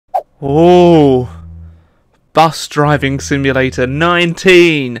Oh, Bus Driving Simulator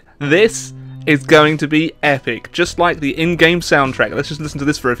 19. This is going to be epic, just like the in-game soundtrack. Let's just listen to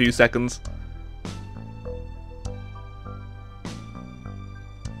this for a few seconds.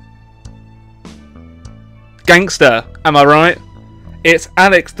 Gangster, am I right? It's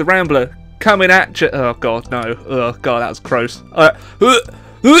Alex the Rambler coming at you. Oh god, no. Oh god, that was gross. But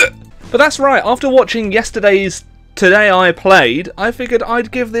that's right, after watching yesterday's Today I Played, I figured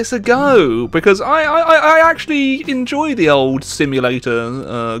I'd give this a go, because I actually enjoy the old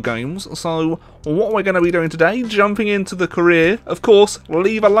simulator games. So what we're going to be doing today, jumping into the career. Of course,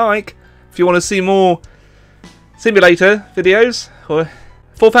 leave a like if you want to see more simulator videos.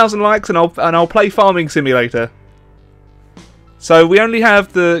 4,000 likes and I'll play Farming Simulator. So we only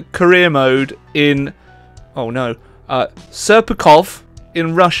have the career mode in, oh no, Serpukhov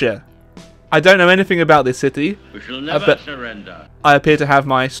in Russia. I don't know anything about this city. We shall never surrender. I appear to have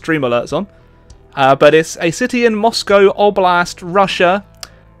my stream alerts on. But it's a city in Moscow Oblast, Russia.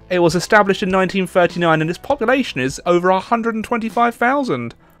 It was established in 1939 and its population is over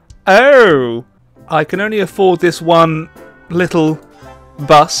 125,000. Oh! I can only afford this one little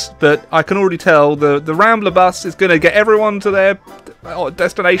bus, but I can already tell the Rambler bus is going to get everyone to their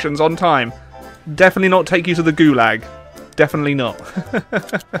destinations on time. Definitely not take you to the Gulag. Definitely not.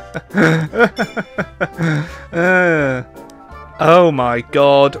 Oh my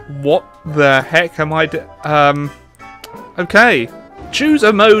god, what the heck am I okay. Choose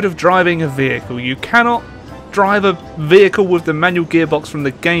a mode of driving a vehicle. You cannot drive a vehicle with the manual gearbox from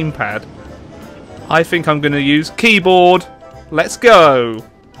the gamepad. I think I'm going to use keyboard. Let's go.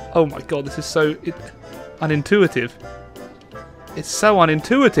 Oh my god, this is so unintuitive. It's so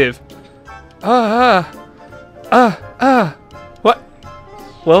unintuitive. What?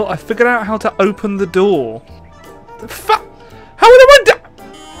 Well, I figured out how to open the door. The fuck? How would I do?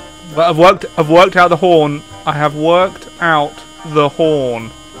 But I've worked out the horn. I have worked out the horn.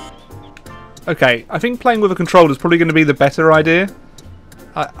 Okay, I think playing with a controller is probably going to be the better idea.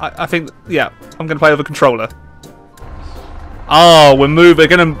 I think, yeah, I'm going to play with a controller. Oh, we're moving.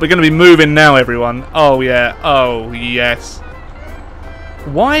 We're gonna be moving now, everyone. Oh yeah. Oh yes.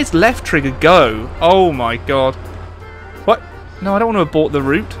 Why is left trigger go? Oh my god. What? No, I don't want to abort the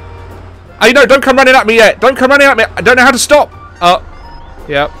route. Hey, no, don't come running at me yet. Don't come running at me. I don't know how to stop. Oh,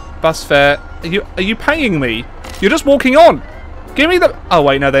 yeah. Bus fare. Are you paying me? You're just walking on. Give me the. Oh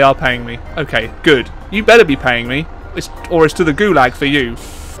wait, no, they are paying me. Okay, good. You better be paying me. Or it's to the Gulag for you.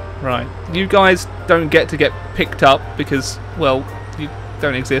 Right, you guys don't get to get picked up because, well, you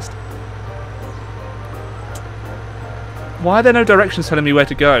don't exist. Why are there no directions telling me where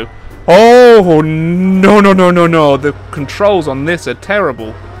to go? Oh, no. The controls on this are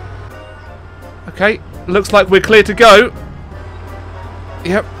terrible. Okay, looks like we're clear to go.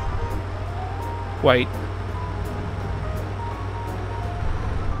 Yep. Wait.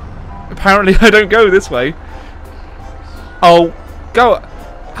 Apparently I don't go this way. Oh, go.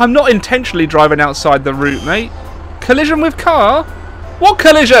 I'm not intentionally driving outside the route, mate. Collision with car? What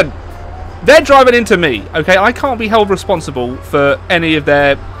collision? They're driving into me, okay? I can't be held responsible for any of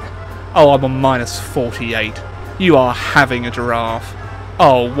their... Oh, I'm on minus 48. You are having a giraffe.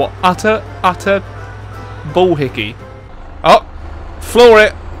 Oh, what utter bullhickey. Oh, floor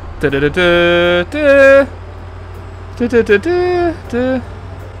it.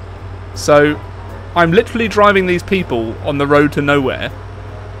 So, I'm literally driving these people on the road to nowhere.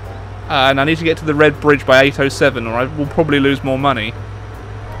 And I need to get to the red bridge by 8:07 or I will probably lose more money.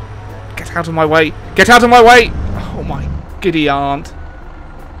 Get out of my way! Get out of my way! Oh my giddy aunt.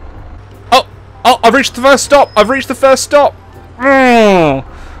 Oh! I've reached the first stop! I've reached the first stop! Oh!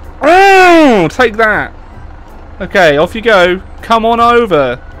 Take that! Okay, off you go. Come on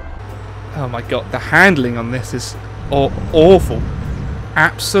over. Oh my god, the handling on this is awful.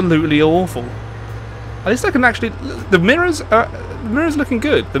 Absolutely awful. At least I can actually... The mirrors looking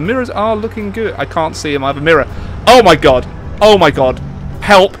good. The mirrors are looking good. I can't see them. I have a mirror. Oh my god. Oh my god.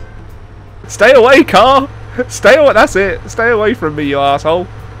 Help. Stay away, car. Stay away. That's it. Stay away from me, you asshole.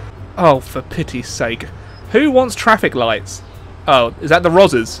 Oh, for pity's sake. Who wants traffic lights? Oh, is that the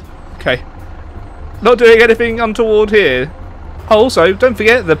Rozzers? Okay. Not doing anything untoward here. Oh, also, don't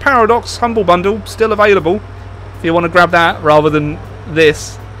forget the Paradox Humble Bundle still available. If you want to grab that rather than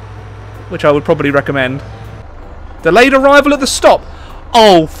this. Which I would probably recommend. Delayed arrival at the stop.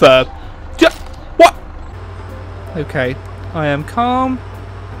 Oh, for... What? Okay. I am calm.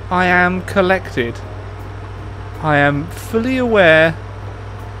 I am collected. I am fully aware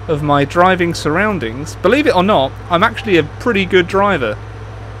of my driving surroundings. Believe it or not, I'm actually a pretty good driver.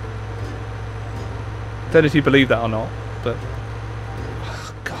 Don't know if you believe that or not, but...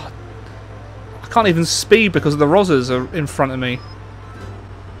 Oh, God. can't even speed because the Rozzers are in front of me.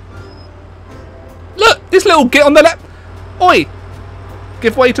 Look! This little git on the left! Oi!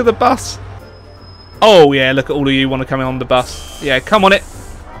 Give way to the bus. Oh yeah, look at all of you want to come in on the bus. Yeah, come on it.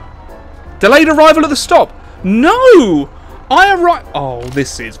 Delayed arrival at the stop. No! I arrived... Oh,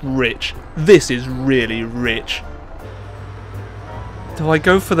 this is rich. This is really rich. Do I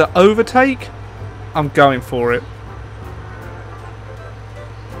go for the overtake? I'm going for it.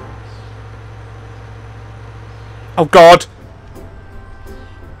 Oh, God.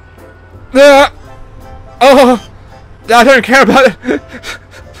 Oh, I don't care about it.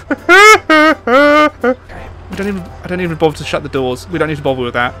 Okay, I don't even bother to shut the doors. We don't need to bother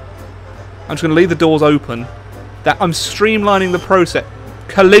with that. I'm just going to leave the doors open. I'm streamlining the process.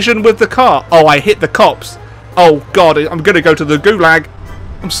 Collision with the car. Oh, I hit the cops. Oh, God, I'm going to go to the gulag.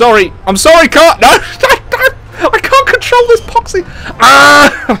 I'm sorry. I'm sorry, car. No, I can't control this poxy.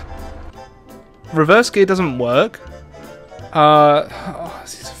 Ah! Reverse gear doesn't work. I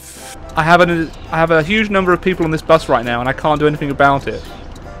have a huge number of people on this bus right now, and I can't do anything about it.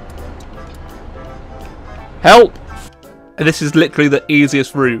 Help! This is literally the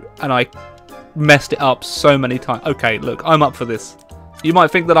easiest route, and I messed it up so many times. Okay, look, I'm up for this. You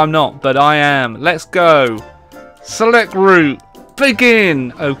might think that I'm not, but I am. Let's go. Select route.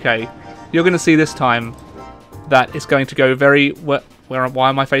 Begin. Okay, you're going to see this time that it's going to go very... Why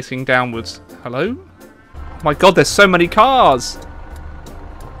am I facing downwards? Hello? Oh my God, there's so many cars.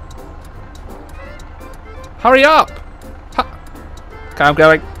 Hurry up. Okay, I'm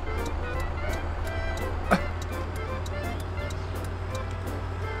going.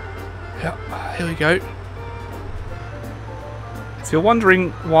 Yeah, here we go. If you're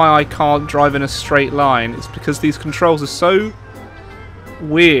wondering why I can't drive in a straight line, it's because these controls are so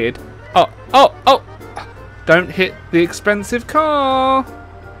weird. Oh! Don't hit the expensive car.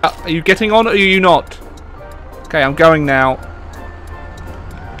 Are you getting on or are you not? Okay, I'm going now.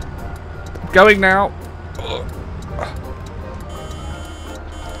 I'm going now.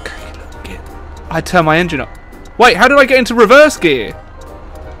 Okay, look, I turn my engine up. Wait, how did I get into reverse gear?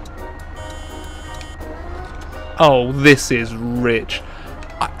 Oh, this is rich.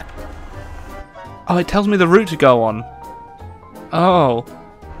 Oh, it tells me the route to go on. Oh.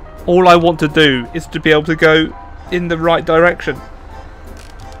 All I want to do is to be able to go in the right direction.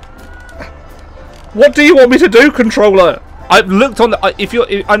 What do you want me to do, controller? I've looked on the...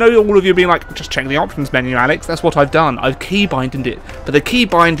 I know all of you are being like, just check the options menu, Alex. That's what I've done. I've keybinded it. But the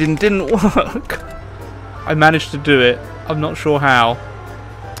keybinding didn't work. I managed to do it. I'm not sure how.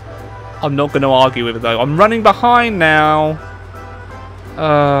 I'm not going to argue with it, though. I'm running behind now.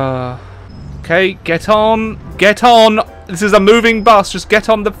 Okay, get on. Get on. This is a moving bus. Just get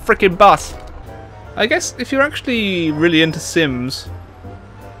on the freaking bus. I guess if you're actually really into Sims...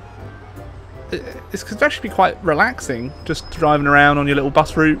 It could actually be quite relaxing, just driving around on your little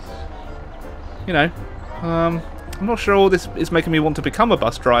bus route. You know, I'm not sure all this is making me want to become a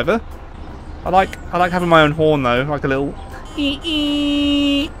bus driver. I like having my own horn though, like a little.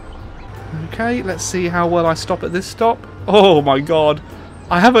 Okay, let's see how well I stop at this stop. Oh my God,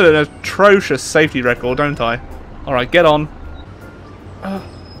 I have an atrocious safety record, don't I? All right, get on.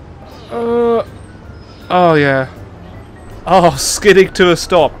 Oh yeah. Oh, skidding to a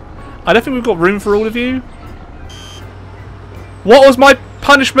stop. I don't think we've got room for all of you. What was my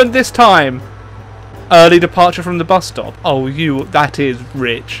punishment this time? Early departure from the bus stop. Oh, that is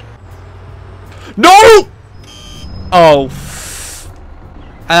rich. No! Oh.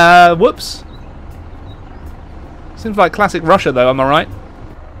 Whoops. Seems like classic Russia though, am I right?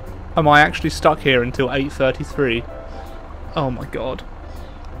 Am I actually stuck here until 8:33? Oh my God.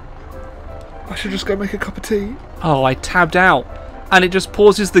 I should just go make a cup of tea. Oh, I tabbed out. And it just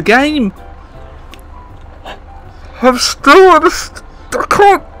pauses the game. I'm still on I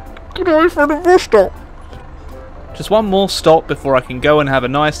can't get away from the bus stop. Just one more stop before I can go and have a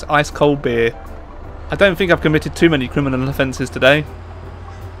nice ice cold beer. I don't think I've committed too many criminal offences today.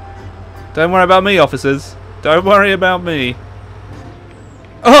 Don't worry about me, officers. Don't worry about me.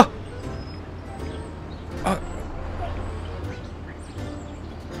 Oh!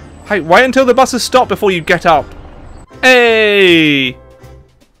 Hey, wait until the buses stop before you get up. Hey!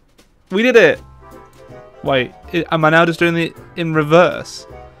 We did it! Wait, am I now just doing it in reverse?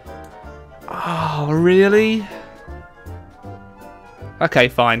 Oh, really? Okay,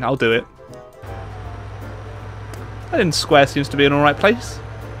 fine, I'll do it. That square seems to be an alright place.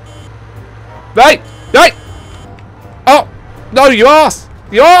 Hey! Hey! Oh! No, you arse!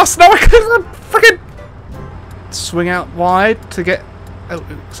 You arse! No, I couldn't freaking swing out wide to get... Oh,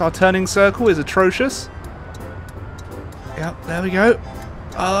 so our turning circle is atrocious. Yep, there we go.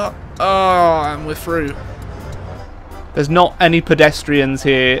 And we're through. There's not any pedestrians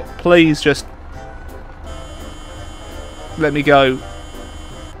here. Please just let me go.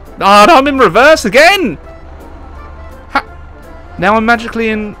 Oh, no, I'm in reverse again! Now I'm magically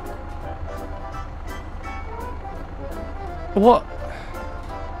in... What?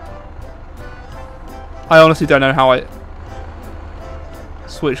 I honestly don't know how I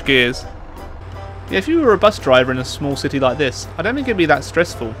switch gears. Yeah, if you were a bus driver in a small city like this, I don't think it'd be that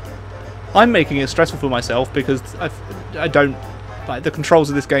stressful. I'm making it stressful for myself because I don't... Like, the controls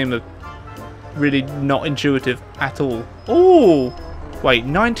of this game are really not intuitive at all. Ooh! Wait,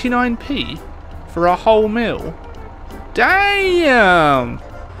 99p for a whole meal? Damn!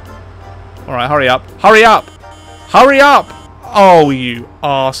 Alright, hurry up. Hurry up! Hurry up! Oh, you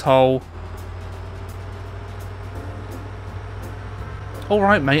asshole.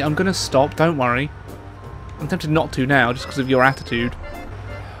 Alright, mate, I'm gonna stop, don't worry. I'm tempted not to now, just because of your attitude.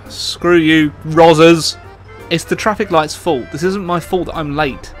 Screw you, Rozzers. It's the traffic light's fault. This isn't my fault that I'm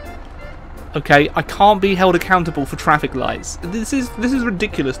late. Okay, I can't be held accountable for traffic lights. This is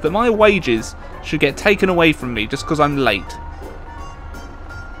ridiculous that my wages should get taken away from me just because I'm late.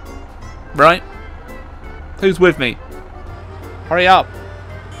 Right? Who's with me? Hurry up.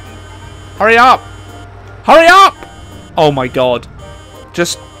 Hurry up! Hurry up! Oh my god.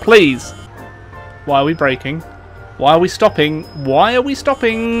 Just, please. Why are we braking? Why are we stopping? Why are we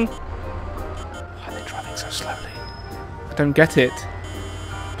stopping? Why are they driving so slowly? I don't get it.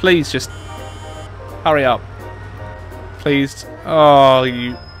 Please, just hurry up. Please. Oh,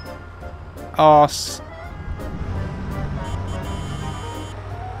 you arse.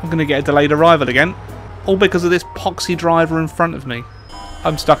 I'm going to get a delayed arrival again. All because of this poxy driver in front of me.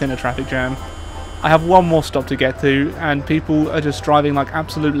 I'm stuck in a traffic jam. I have one more stop to get to, and people are just driving like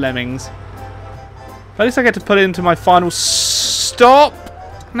absolute lemmings. At least I get to put it into my final stop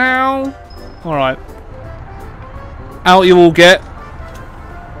now. Alright. Out you all get.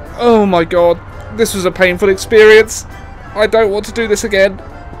 Oh my god. This was a painful experience. I don't want to do this again.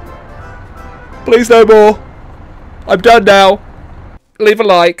 Please no more. I'm done now. Leave a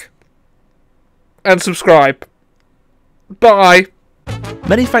like. And subscribe. Bye.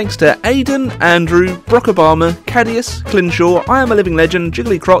 Many thanks to Aidan, Andrew, Brock Obama, Cadius, Clinshaw, I Am a Living Legend,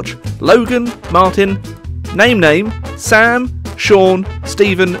 Jiggly Crotch, Logan, Martin, Name, Sam, Sean,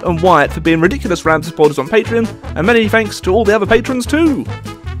 Stephen and Wyatt for being ridiculous Ram supporters on Patreon, and many thanks to all the other patrons too!